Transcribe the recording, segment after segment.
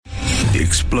The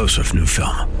explosive new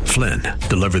film, Flynn,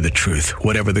 deliver the truth,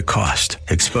 whatever the cost,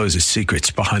 exposes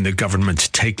secrets behind the government's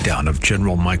takedown of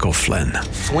General Michael Flynn.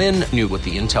 Flynn knew what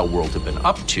the intel world had been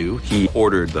up to. He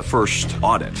ordered the first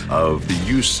audit of the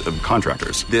use of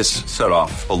contractors. This set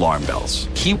off alarm bells.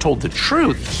 He told the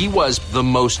truth. He was the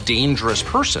most dangerous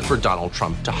person for Donald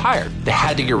Trump to hire. They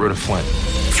had to get rid of Flynn.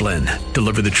 Flynn,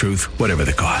 deliver the truth, whatever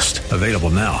the cost. Available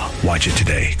now. Watch it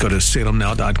today. Go to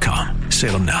salemnow.com.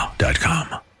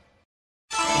 salemnow.com.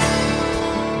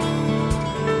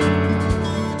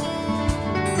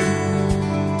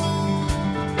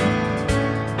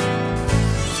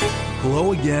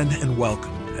 Hello again and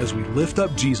welcome as we lift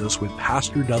up Jesus with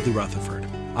Pastor Dudley Rutherford.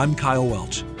 I'm Kyle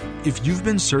Welch. If you've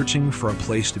been searching for a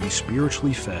place to be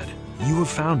spiritually fed, you have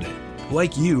found it.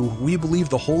 Like you, we believe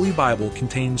the Holy Bible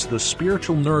contains the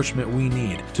spiritual nourishment we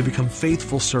need to become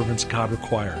faithful servants God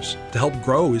requires to help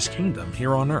grow His kingdom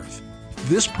here on earth.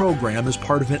 This program is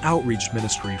part of an outreach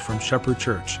ministry from Shepherd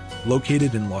Church,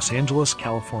 located in Los Angeles,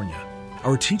 California.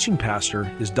 Our teaching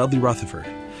pastor is Dudley Rutherford,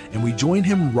 and we join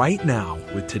him right now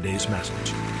with today's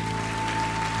message.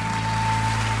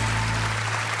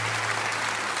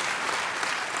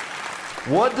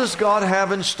 What does God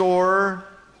have in store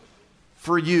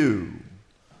for you?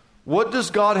 What does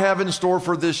God have in store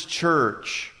for this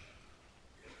church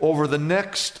over the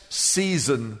next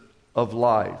season of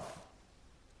life?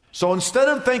 So instead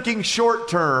of thinking short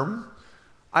term,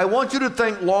 I want you to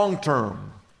think long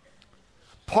term.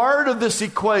 Part of this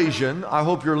equation, I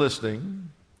hope you're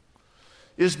listening,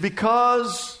 is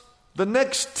because the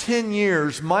next 10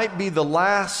 years might be the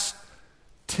last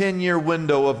 10-year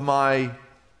window of my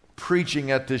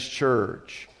preaching at this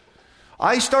church.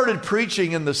 I started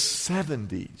preaching in the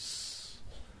 70s.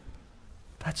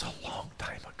 That's a long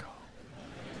time ago.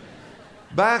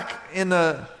 Back in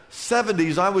the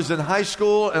 70s, I was in high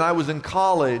school and I was in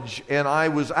college, and I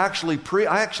was actually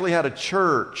I actually had a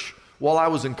church while I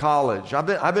was in college.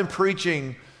 I've been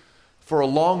preaching for a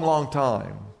long, long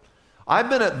time. I've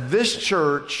been at this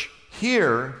church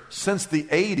here since the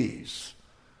 80s.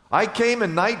 I came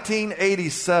in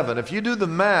 1987. If you do the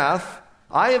math,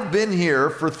 I have been here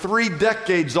for 3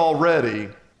 decades already.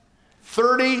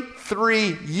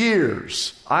 33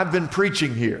 years I've been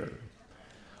preaching here.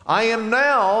 I am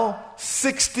now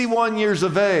 61 years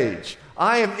of age.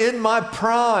 I am in my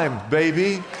prime,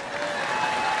 baby.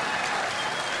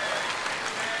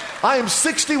 I am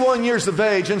 61 years of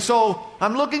age, and so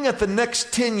I'm looking at the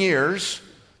next 10 years,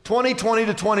 2020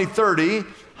 to 2030.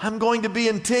 I'm going to be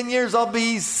in 10 years, I'll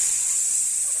be...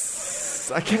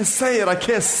 I can't say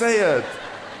it.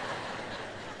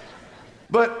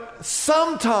 But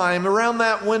sometime around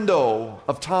that window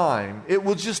of time, it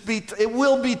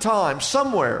will be time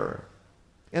somewhere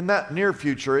in that near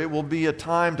future. It will be a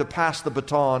time to pass the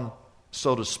baton,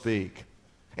 so to speak.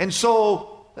 And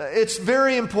so it's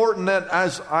very important that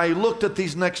as I looked at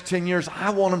these next 10 years,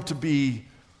 I want them to be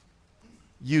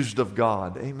used of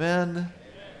God. Amen?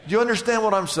 Do you understand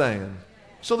what I'm saying?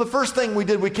 So the first thing we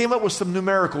did, we came up with some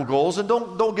numerical goals. And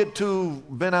don't get too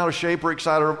bent out of shape or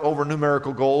excited over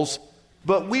numerical goals.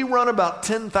 But we run about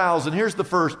 10,000. Here's the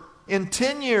first. In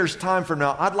 10 years' time from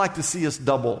now, I'd like to see us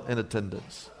double in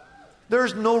attendance.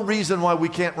 There's no reason why we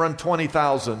can't run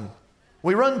 20,000.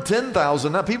 We run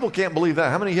 10,000. Now, people can't believe that.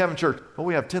 How many you have in church? Well,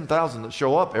 we have 10,000 that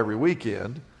show up every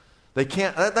weekend. They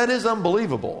can't. That is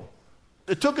unbelievable.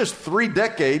 It took us 3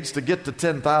 decades to get to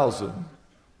 10,000.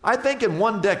 I think in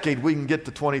 1 decade we can get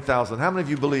to 20,000. How many of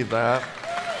you believe that?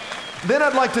 Then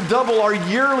I'd like to double our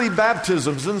yearly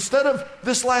baptisms. Instead of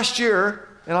this last year,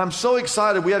 and I'm so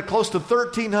excited, we had close to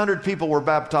 1,300 people were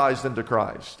baptized into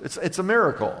Christ. It's a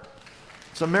miracle.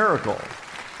 It's a miracle.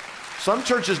 Some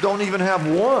churches don't even have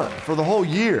one for the whole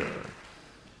year.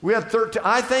 We have 13.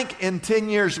 I think in 10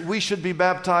 years we should be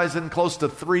baptizing close to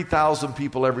 3,000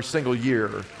 people every single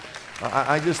year.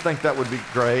 I just think that would be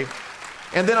great.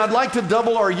 And then I'd like to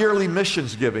double our yearly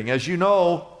missions giving. As you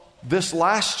know, this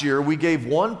last year we gave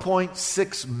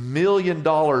 $1.6 million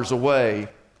away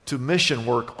to mission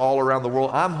work all around the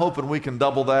world. I'm hoping we can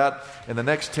double that in the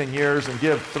next 10 years and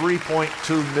give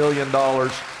 $3.2 million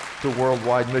to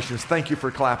worldwide missions. Thank you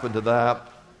for clapping to that.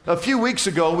 A few weeks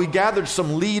ago, we gathered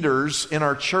some leaders in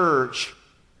our church,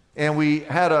 and we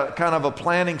had a kind of a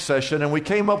planning session, and we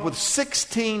came up with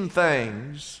 16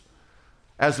 things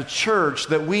as a church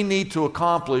that we need to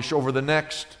accomplish over the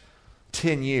next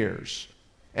 10 years.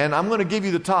 And I'm going to give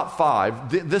you the top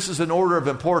 5. This is an order of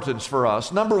importance for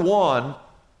us. Number 1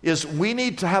 is we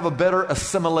need to have a better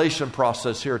assimilation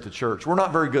process here at the church. We're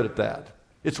not very good at that.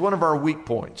 It's one of our weak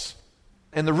points.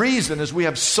 And the reason is we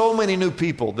have so many new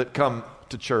people that come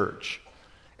to church.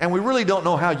 And we really don't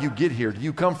know how you get here. Do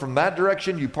you come from that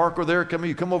direction? Do you park over there?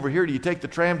 You come over here? Do you take the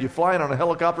tram? Do you fly in on a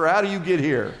helicopter? How do you get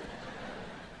here?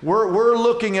 We're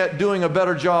looking at doing a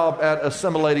better job at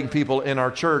assimilating people in our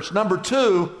church. Number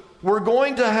 2, we're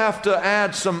going to have to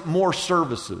add some more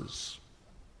services.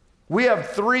 We have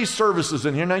 3 services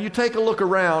in here. Now, you take a look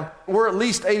around. We're at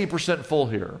least 80% full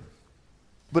here.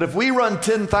 But if we run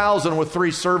 10,000 with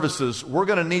 3 services, we're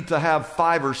going to need to have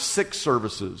 5 or 6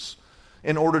 services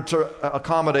in order to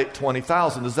accommodate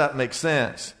 20,000. Does that make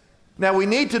sense? Now, we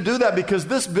need to do that because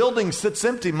this building sits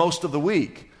empty most of the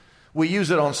week. We use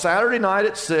it on Saturday night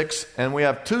at 6, and we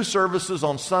have 2 services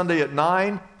on Sunday at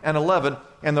 9 and 11,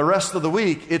 and the rest of the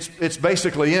week, it's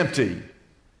basically empty.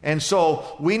 And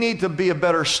so we need to be a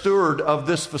better steward of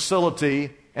this facility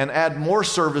and add more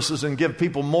services and give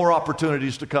people more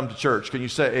opportunities to come to church. Can you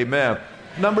say amen?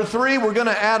 Number 3, we're going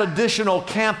to add additional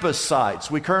campus sites.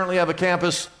 We currently have a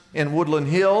campus in Woodland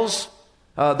Hills.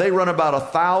 They run about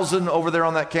 1,000 over there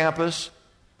on that campus.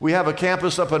 We have a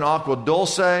campus up in Agua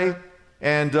Dulce,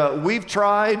 and we've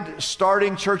tried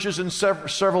starting churches in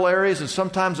several areas, and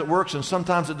sometimes it works and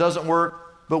sometimes it doesn't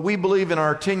work. But we believe in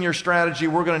our 10-year strategy,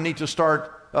 we're going to need to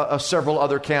start several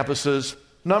other campuses.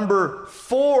 Number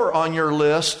 4 on your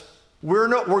list, we're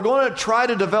going to try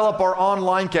to develop our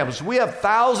online campus. We have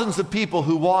thousands of people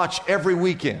who watch every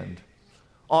weekend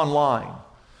online.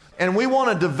 And we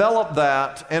want to develop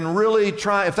that and really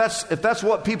try, if that's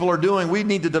what people are doing, we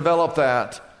need to develop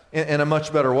that in a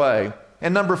much better way.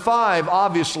 And number 5,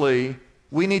 obviously,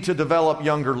 we need to develop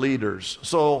younger leaders.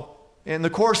 So in the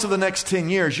course of the next 10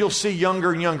 years, you'll see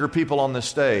younger and younger people on this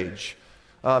stage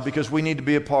because we need to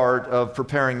be a part of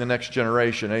preparing the next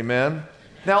generation. Amen?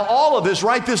 Now, all of this,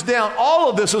 write this down, all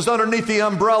of this is underneath the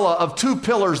umbrella of 2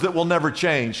 pillars that will never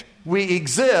change. We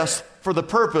exist for the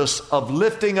purpose of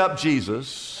lifting up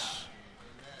Jesus.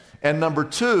 And number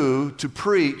 2, to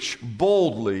preach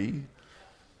boldly,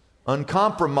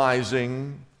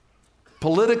 uncompromising,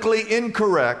 politically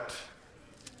incorrect,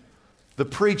 the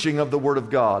preaching of the Word of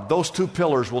God. Those 2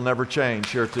 pillars will never change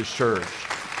here at this church.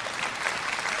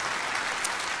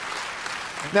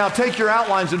 Now take your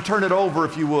outlines and turn it over,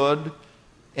 if you would,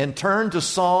 and turn to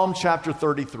Psalm chapter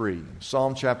 33.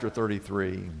 Psalm chapter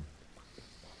 33.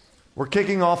 We're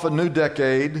kicking off a new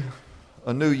decade,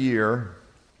 a new year.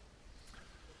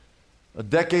 A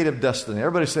decade of destiny.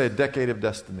 Everybody say a decade of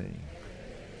destiny.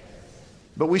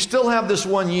 But we still have this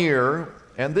 1 year,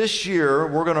 and this year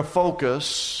we're going to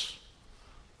focus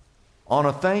on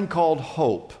a thing called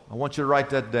hope. I want you to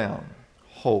write that down.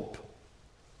 Hope.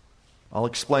 I'll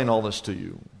explain all this to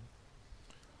you.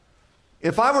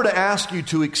 If I were to ask you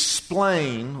to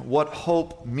explain what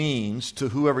hope means to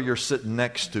whoever you're sitting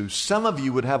next to, some of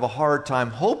you would have a hard time.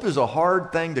 Hope is a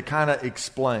hard thing to kind of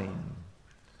explain.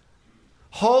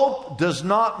 Hope does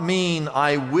not mean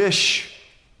I wish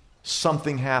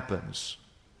something happens.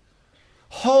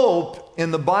 Hope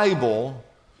in the Bible,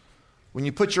 when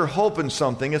you put your hope in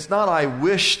something, it's not I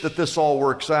wish that this all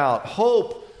works out.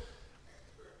 Hope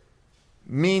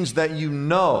means that you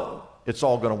know it's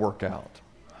all going to work out.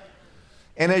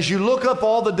 And as you look up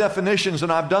all the definitions,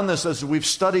 and I've done this as we've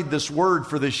studied this word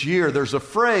for this year, there's a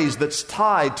phrase that's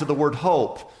tied to the word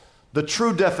hope. The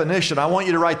true definition, I want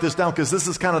you to write this down because this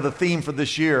is kind of the theme for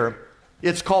this year.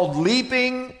 It's called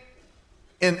leaping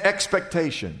in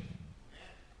expectation.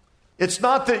 It's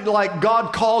not that like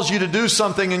God calls you to do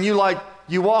something and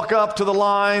you walk up to the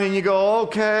line and you go,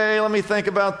 okay, let me think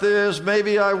about this.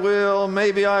 Maybe I will,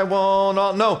 maybe I won't.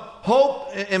 No,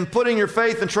 hope in putting your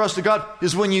faith and trust in God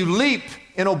is when you leap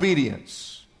in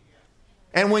obedience.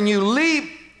 And when you leap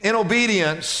in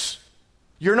obedience,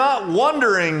 you're not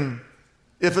wondering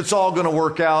if it's all going to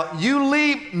work out. You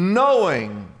leap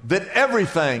knowing that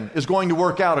everything is going to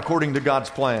work out according to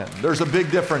God's plan. There's a big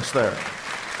difference there.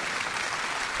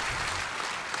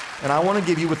 And I want to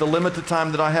give you, with the limited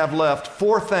time that I have left,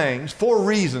 4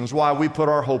 reasons why we put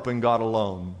our hope in God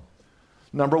alone.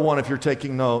 Number 1, if you're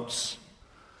taking notes,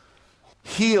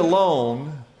 He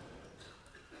alone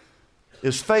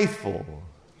is faithful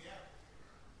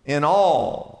in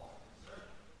all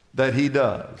that He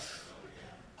does.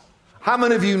 How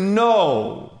many of you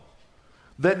know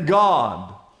that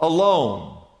God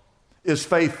alone is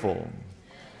faithful?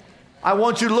 I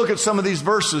want you to look at some of these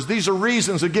verses. These are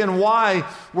reasons, again, why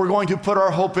we're going to put our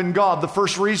hope in God. The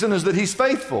first reason is that He's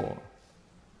faithful.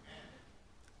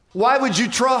 Why would you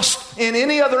trust in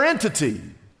any other entity?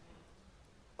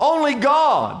 Only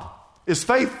God is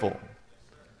faithful.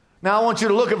 Now I want you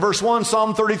to look at verse 1,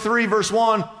 Psalm 33, verse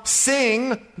 1.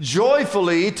 Sing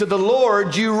joyfully to the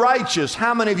Lord, you righteous.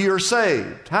 How many of you are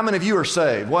saved? How many of you are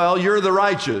saved? Well, you're the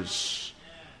righteous.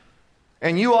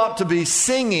 And you ought to be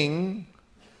singing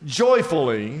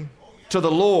joyfully to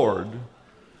the Lord.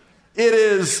 It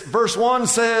is, verse 1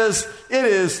 says, it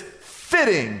is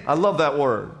fitting. I love that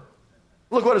word.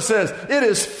 Look what it says. It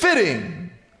is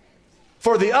fitting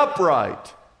for the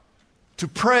upright to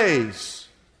praise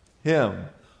Him.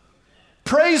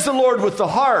 Praise the Lord with the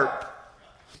harp.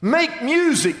 Make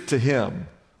music to Him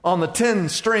on the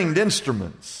 10-stringed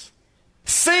instruments.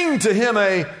 Sing to Him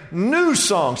a new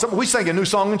song. We sang a new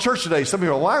song in church today. Some of you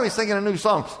go, why are we singing a new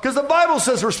song? Because the Bible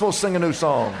says we're supposed to sing a new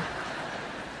song.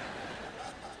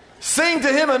 Sing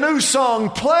to Him a new song.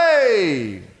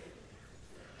 Play.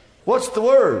 What's the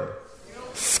word?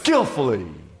 Skillfully.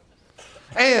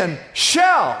 And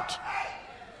shout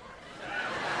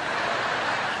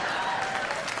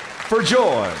for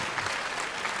joy.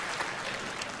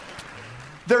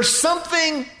 There's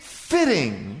something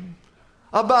fitting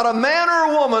about a man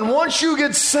or a woman. Once you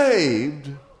get saved,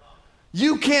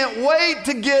 you can't wait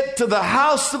to get to the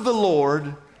house of the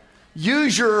Lord.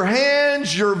 Use your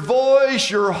hands, your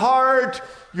voice, your heart,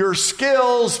 your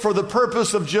skills for the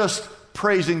purpose of just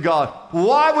praising God.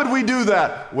 Why would we do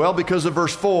that? Well, because of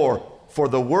verse 4. For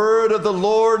the word of the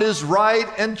Lord is right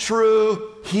and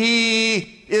true.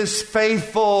 He is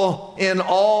faithful in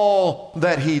all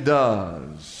that He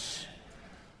does.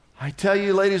 I tell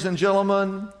you, ladies and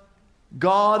gentlemen,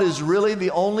 God is really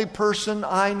the only person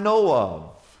I know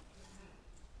of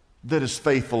that is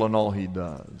faithful in all He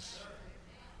does.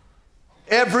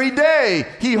 Every day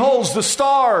He holds the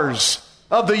stars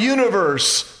of the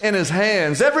universe in His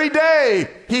hands. Every day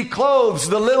He clothes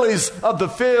the lilies of the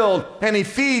field and He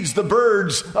feeds the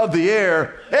birds of the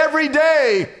air. Every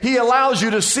day He allows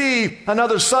you to see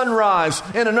another sunrise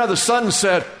and another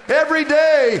sunset. Every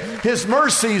day His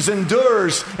mercies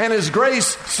endures and His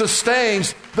grace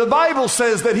sustains. The Bible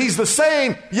says that He's the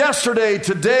same yesterday,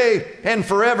 today, and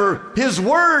forever. His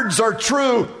words are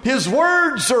true. His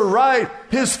words are right.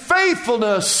 His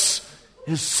faithfulness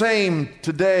is same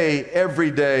today, every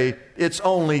day. It's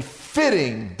only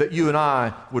fitting that you and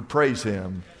I would praise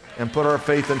Him and put our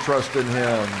faith and trust in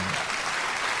Him.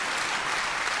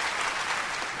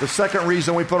 The second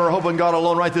reason we put our hope in God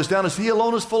alone, write this down, is He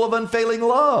alone is full of unfailing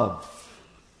love.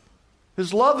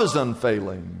 His love is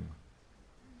unfailing.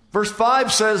 Verse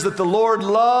 5 says that the Lord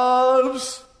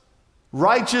loves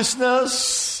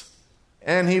righteousness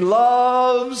and He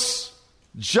loves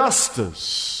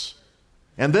justice.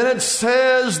 And then it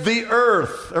says the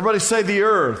earth. Everybody say the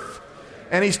earth.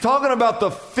 And He's talking about the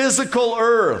physical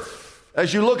earth.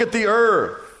 As you look at the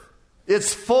earth,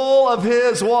 it's full of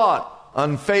His what?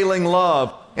 Unfailing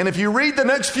love. And if you read the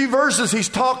next few verses, He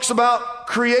talks about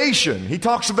creation. He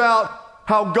talks about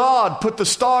how God put the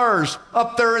stars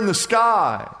up there in the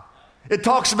sky. It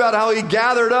talks about how He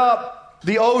gathered up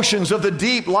the oceans of the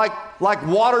deep like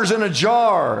waters in a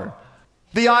jar.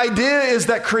 The idea is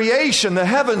that creation, the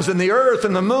heavens and the earth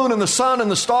and the moon and the sun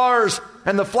and the stars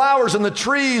and the flowers and the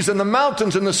trees and the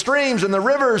mountains and the streams and the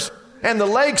rivers and the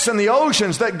lakes and the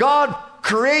oceans, that God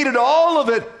created all of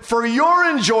it for your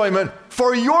enjoyment,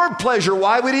 for your pleasure.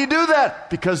 Why would He do that?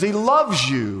 Because He loves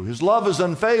you. His love is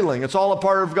unfailing. It's all a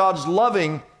part of God's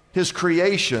loving His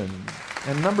creation.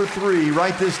 And number 3,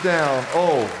 write this down.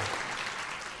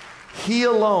 He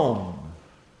alone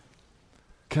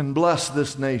can bless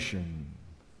this nation.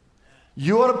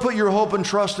 You ought to put your hope and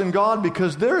trust in God,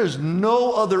 because there is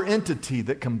no other entity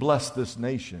that can bless this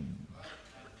nation.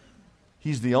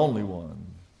 He's the only one.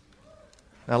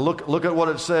 Now look at what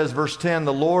it says, verse 10.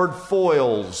 The Lord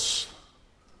foils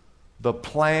the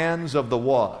plans of the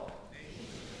what?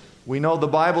 We know the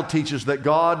Bible teaches that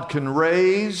God can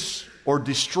raise or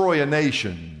destroy a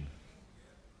nation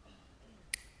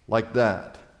like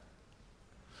that.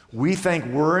 We think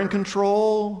we're in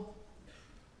control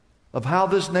of how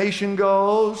this nation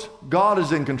goes. God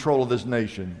is in control of this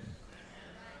nation.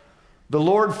 The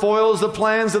Lord foils the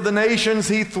plans of the nations.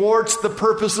 He thwarts the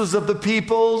purposes of the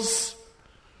peoples.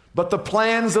 But the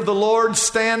plans of the Lord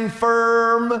stand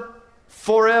firm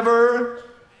forever.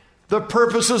 The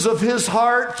purposes of His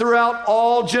heart throughout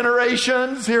all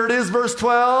generations. Here it is, verse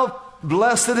 12.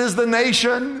 Blessed is the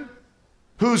nation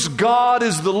whose God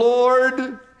is the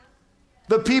Lord.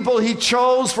 The people He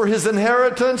chose for His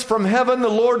inheritance. From heaven the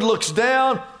Lord looks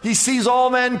down. He sees all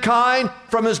mankind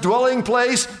from His dwelling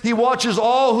place. He watches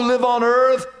all who live on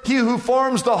earth. He who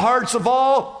forms the hearts of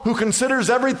all, who considers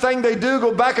everything they do.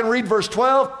 Go back and read verse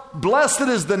 12. Blessed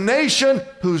is the nation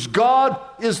whose God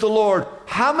is the Lord.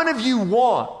 How many of you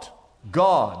want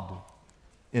God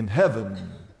in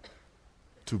heaven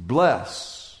to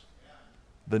bless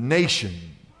the nation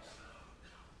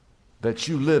that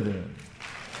you live in?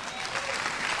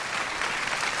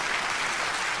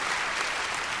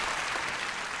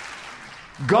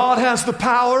 God has the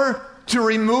power to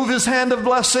remove His hand of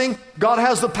blessing. God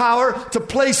has the power to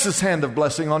place His hand of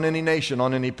blessing on any nation,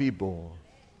 on any people.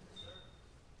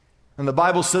 And the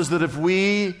Bible says that if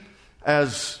we,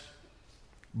 as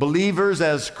believers,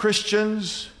 as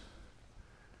Christians,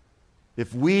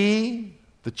 if we,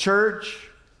 the church,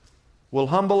 will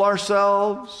humble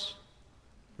ourselves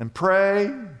and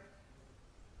pray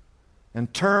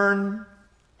and turn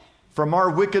from our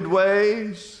wicked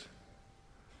ways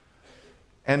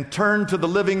and turn to the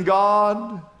living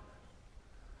God,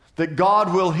 that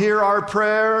God will hear our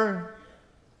prayer,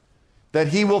 that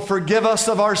He will forgive us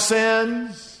of our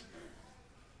sins,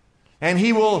 and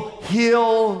He will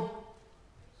heal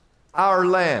our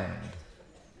land.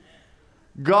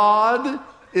 God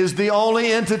is the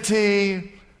only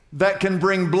entity that can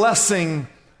bring blessing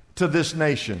to this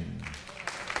nation.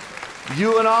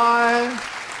 You and I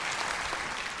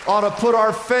ought to put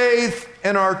our faith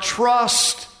and our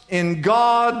trust in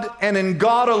God and in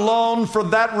God alone for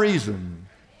that reason.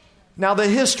 Now, the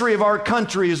history of our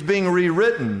country is being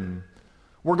rewritten.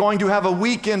 We're going to have a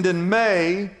weekend in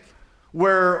May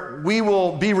where we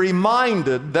will be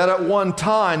reminded that at one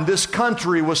time this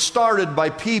country was started by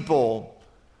people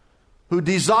who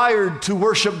desired to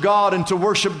worship God and to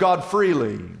worship God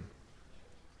freely.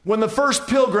 When the first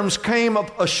pilgrims came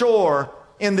up ashore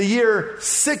in the year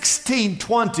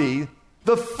 1620,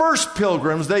 the first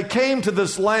pilgrims, they came to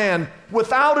this land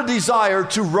without a desire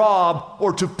to rob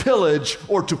or to pillage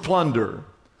or to plunder.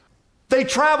 They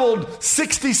traveled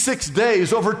 66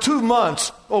 days, over 2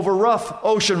 months, over rough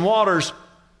ocean waters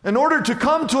in order to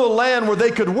come to a land where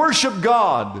they could worship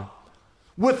God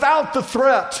without the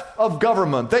threat of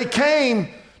government. They came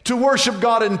to worship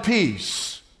God in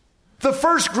peace. The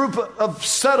first group of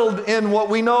settled in what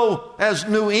we know as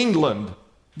New England,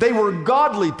 they were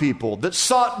godly people that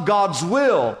sought God's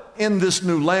will in this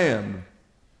new land.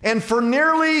 And for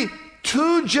nearly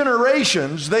 2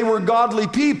 generations, they were godly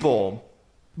people.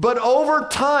 But over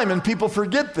time, and people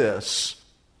forget this,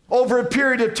 over a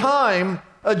period of time,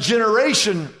 a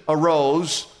generation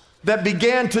arose that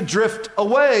began to drift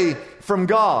away from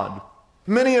God.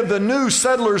 Many of the new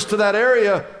settlers to that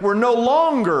area were no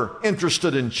longer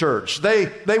interested in church. They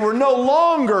were no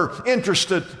longer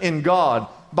interested in God.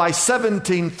 By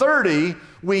 1730,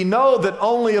 we know that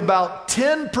only about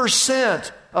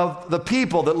 10% of the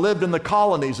people that lived in the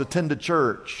colonies attended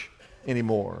church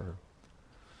anymore.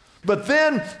 But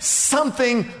then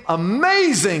something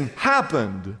amazing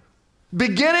happened.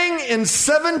 Beginning in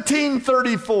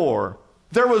 1734,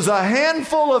 there was a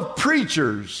handful of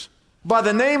preachers by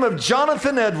the name of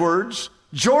Jonathan Edwards,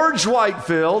 George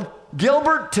Whitefield,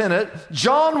 Gilbert Tennent,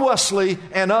 John Wesley,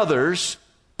 and others,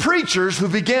 preachers who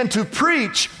began to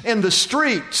preach in the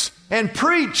streets and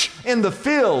preach in the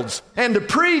fields and to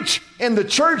preach in the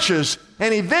churches,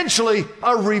 and eventually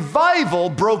a revival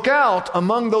broke out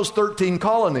among those 13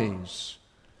 colonies.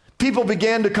 People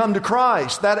began to come to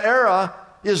Christ. That era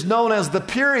is known as the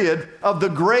period of the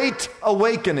Great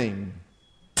Awakening.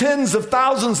 Tens of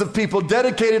thousands of people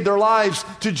dedicated their lives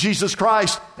to Jesus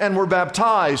Christ and were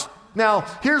baptized. Now,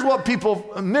 here's what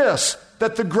people miss,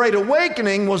 that the Great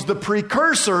Awakening was the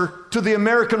precursor to the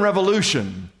American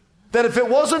Revolution. That if it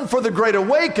wasn't for the Great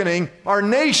Awakening, our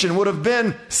nation would have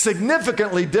been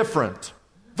significantly different.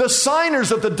 The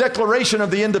signers of the Declaration of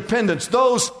the Independence,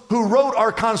 those who wrote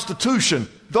our Constitution,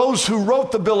 those who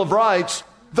wrote the Bill of Rights,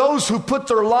 those who put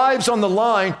their lives on the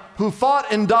line, who fought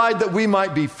and died that we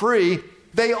might be free,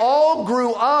 they all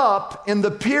grew up in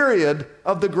the period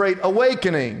of the Great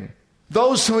Awakening.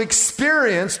 Those who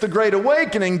experienced the Great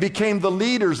Awakening became the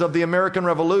leaders of the American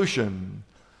Revolution.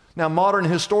 Now, modern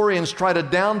historians try to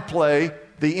downplay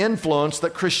the influence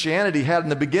that Christianity had in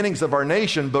the beginnings of our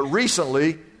nation, but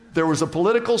recently there was a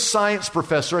political science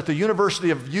professor at the University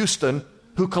of Houston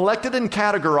who collected and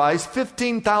categorized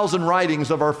 15,000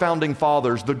 writings of our founding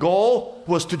fathers. The goal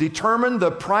was to determine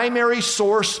the primary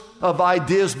source of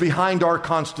ideas behind our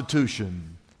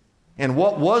Constitution. And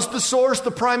what was the source,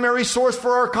 the primary source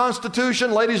for our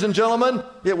Constitution, ladies and gentlemen?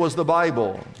 It was the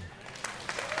Bible.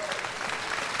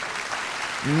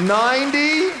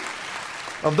 90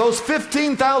 of those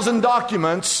 15,000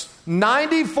 documents,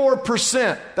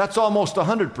 94%, that's almost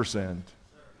 100%.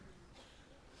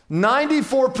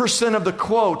 94% of the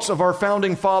quotes of our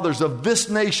founding fathers of this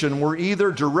nation were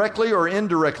either directly or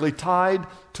indirectly tied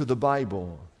to the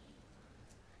Bible.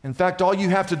 In fact, all you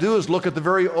have to do is look at the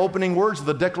very opening words of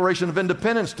the Declaration of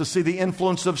Independence to see the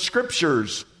influence of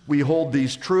Scriptures. We hold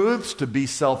these truths to be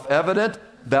self-evident,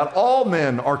 that all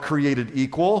men are created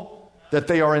equal, that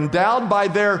they are endowed by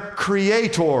their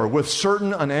Creator with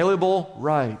certain unalienable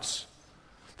rights.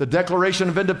 The Declaration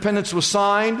of Independence was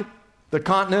signed The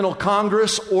Continental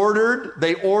Congress ordered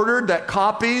that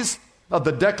copies of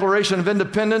the Declaration of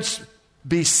Independence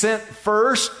be sent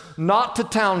first, not to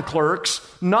town clerks,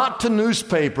 not to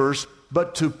newspapers,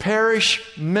 but to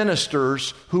parish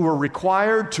ministers who were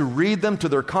required to read them to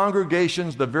their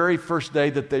congregations the very first day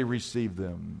that they received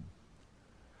them.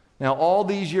 Now, all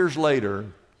these years later,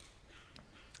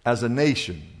 as a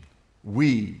nation,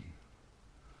 we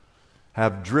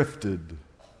have drifted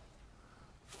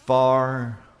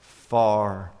far,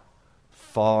 far,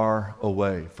 far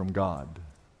away from God.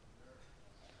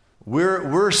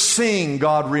 We're seeing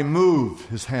God remove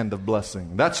His hand of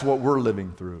blessing. That's what we're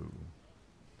living through.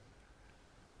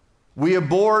 We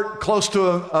abort close to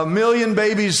a million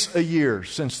babies a year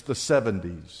since the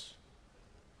 70s.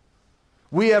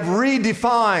 We have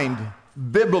redefined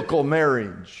biblical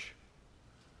marriage.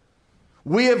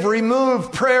 We have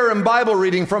removed prayer and Bible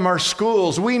reading from our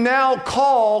schools. We now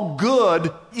call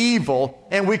good evil,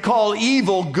 and we call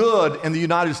evil good in the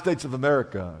United States of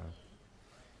America.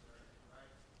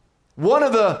 One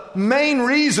of the main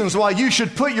reasons why you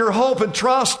should put your hope and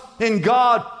trust in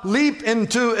God, leap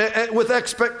into with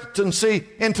expectancy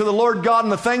into the Lord God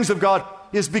and the things of God,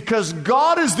 is because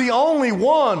God is the only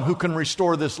one who can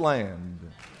restore this land.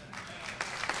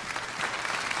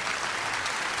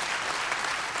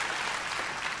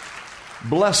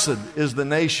 Blessed is the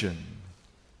nation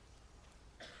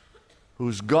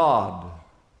whose God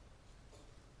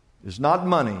is not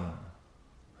money,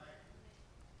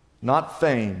 not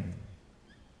fame,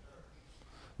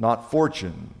 not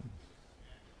fortune,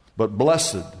 but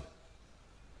blessed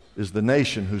is the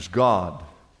nation whose God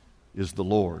is the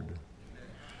Lord.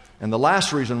 And the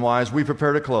last reason why, as we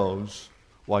prepare to close,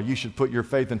 why you should put your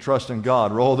faith and trust in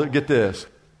God, get this,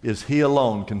 is He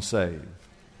alone can save.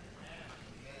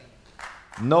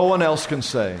 No one else can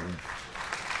save.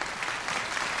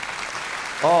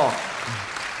 Oh,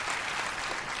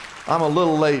 I'm a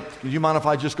little late. Do you mind if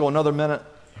I just go another minute?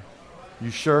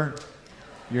 You sure?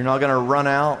 You're not going to run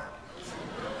out?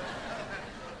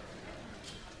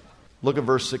 Look at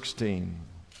verse 16.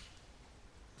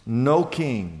 No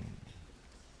king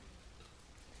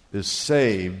is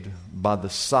saved by the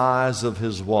size of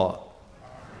his what?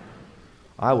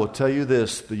 I will tell you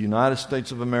this, the United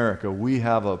States of America, we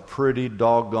have a pretty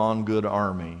doggone good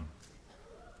army.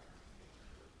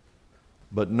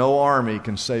 But no army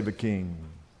can save a king.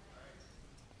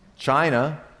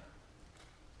 China's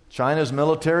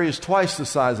military is twice the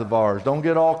size of ours. Don't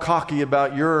get all cocky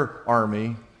about your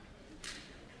army.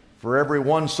 For every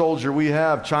one soldier we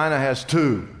have, China has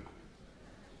 2.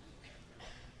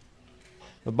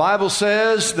 The Bible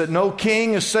says that no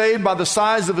king is saved by the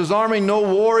size of his army.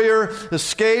 No warrior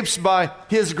escapes by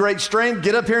his great strength.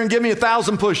 Get up here and give me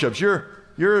 1,000 push-ups.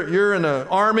 You're in an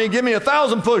army. Give me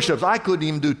 1,000 push-ups. I couldn't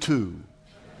even do 2.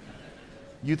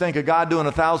 You think a guy doing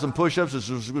 1,000 push-ups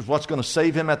is what's going to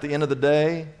save him at the end of the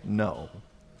day? No.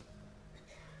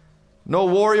 No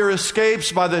warrior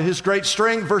escapes by his great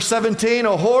strength. Verse 17,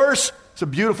 a horse, it's a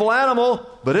beautiful animal,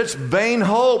 but it's vain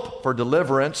hope for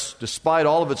deliverance, despite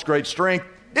all of its great strength.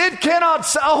 A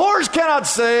horse cannot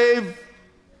save.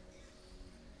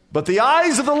 But the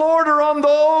eyes of the Lord are on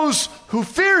those who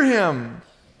fear Him,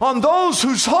 on those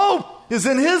whose hope is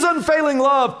in His unfailing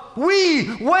love.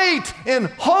 We wait in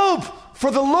hope for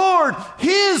the Lord.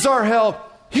 He is our help.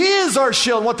 He is our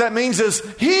shield. And what that means is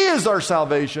He is our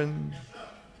salvation.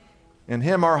 In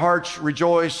Him our hearts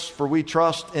rejoice, for we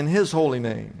trust in His holy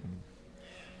name.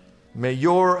 May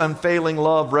your unfailing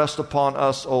love rest upon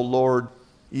us, O Lord,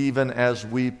 even as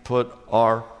we put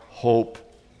our hope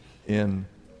in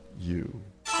You.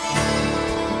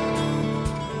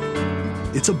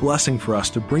 It's a blessing for us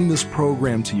to bring this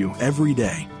program to you every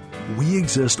day. We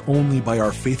exist only by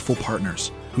our faithful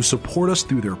partners who support us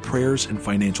through their prayers and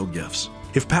financial gifts.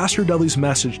 If Pastor Dudley's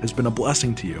message has been a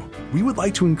blessing to you, we would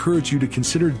like to encourage you to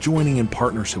consider joining in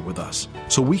partnership with us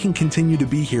so we can continue to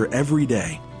be here every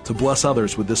day to bless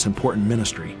others with this important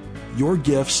ministry. Your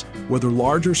gifts, whether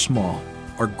large or small,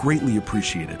 are greatly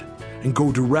appreciated and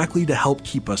go directly to help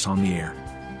keep us on the air.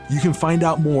 You can find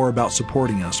out more about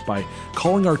supporting us by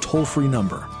calling our toll-free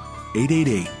number,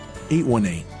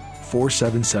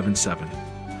 888-818-4777.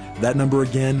 That number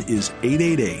again is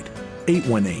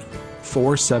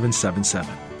 888-818-4777.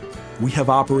 We have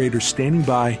operators standing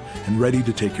by and ready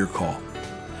to take your call.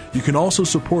 You can also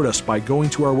support us by going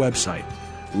to our website,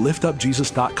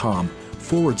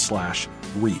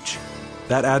 liftupjesus.com/reach.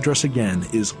 That address again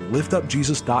is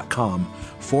liftupjesus.com/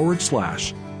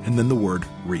 and then the word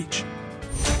reach.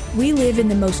 We live in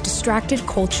the most distracted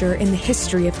culture in the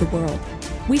history of the world.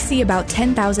 We see about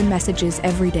 10,000 messages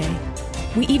every day.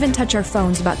 We even touch our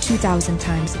phones about 2,000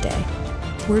 times a day.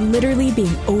 we're literally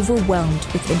being overwhelmed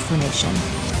with information.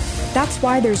 That's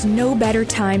why there's no better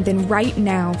time than right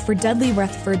now for Dudley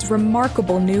Rutherford's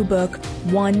remarkable new book,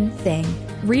 One Thing.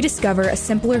 Rediscover a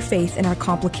simpler faith in our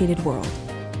complicated world.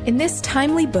 In this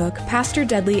timely book, Pastor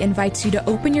Dudley invites you to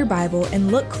open your Bible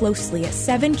and look closely at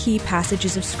 7 key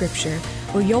passages of Scripture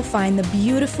where you'll find the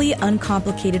beautifully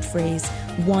uncomplicated phrase,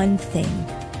 one thing.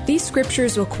 These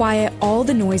scriptures will quiet all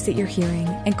the noise that you're hearing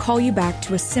and call you back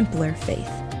to a simpler faith.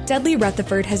 Dudley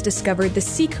Rutherford has discovered the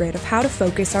secret of how to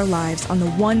focus our lives on the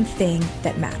one thing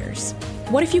that matters.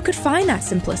 What if you could find that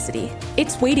simplicity?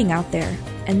 It's waiting out there,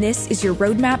 and this is your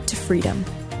roadmap to freedom.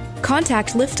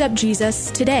 Contact Lift Up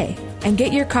Jesus today and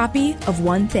get your copy of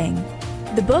One Thing,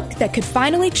 the book that could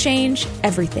finally change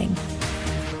everything.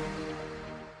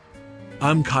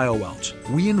 I'm Kyle Welch.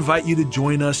 We invite you to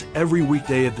join us every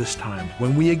weekday at this time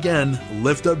when we again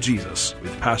lift up Jesus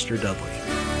with Pastor Dudley.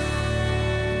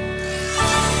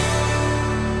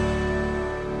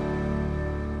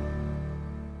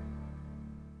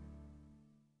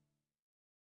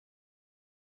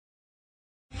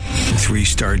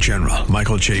 Three-star General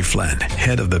Michael J. Flynn,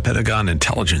 head of the Pentagon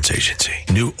Intelligence Agency,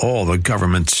 knew all the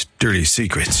government's dirty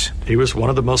secrets. He was one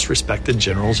of the most respected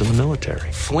generals in the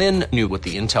military. Flynn knew what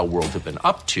the intel world had been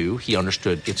up to. He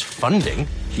understood its funding.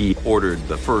 He ordered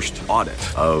the first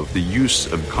audit of the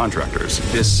use of contractors.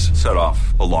 This set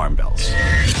off alarm bells.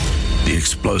 The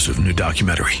explosive new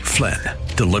documentary, Flynn,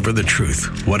 Deliver the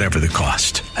Truth, Whatever the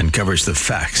Cost, uncovers the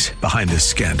facts behind this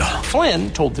scandal.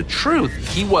 Flynn told the truth.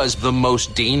 He was the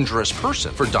most dangerous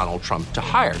person for Donald Trump to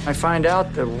hire. I find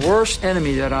out the worst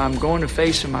enemy that I'm going to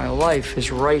face in my life is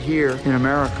right here in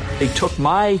America. They took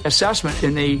my assessment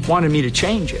and they wanted me to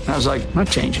change it. And I was like, I'm not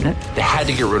changing it. They had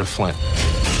to get rid of Flynn.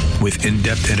 With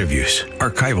in-depth interviews,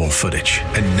 archival footage,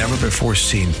 and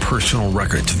never-before-seen personal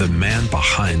records of the man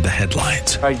behind the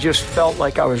headlines. I just felt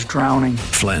like I was drowning.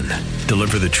 Flynn,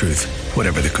 Deliver the Truth,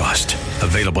 Whatever the Cost.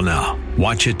 Available now.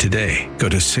 Watch it today. Go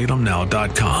to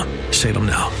salemnow.com.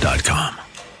 salemnow.com.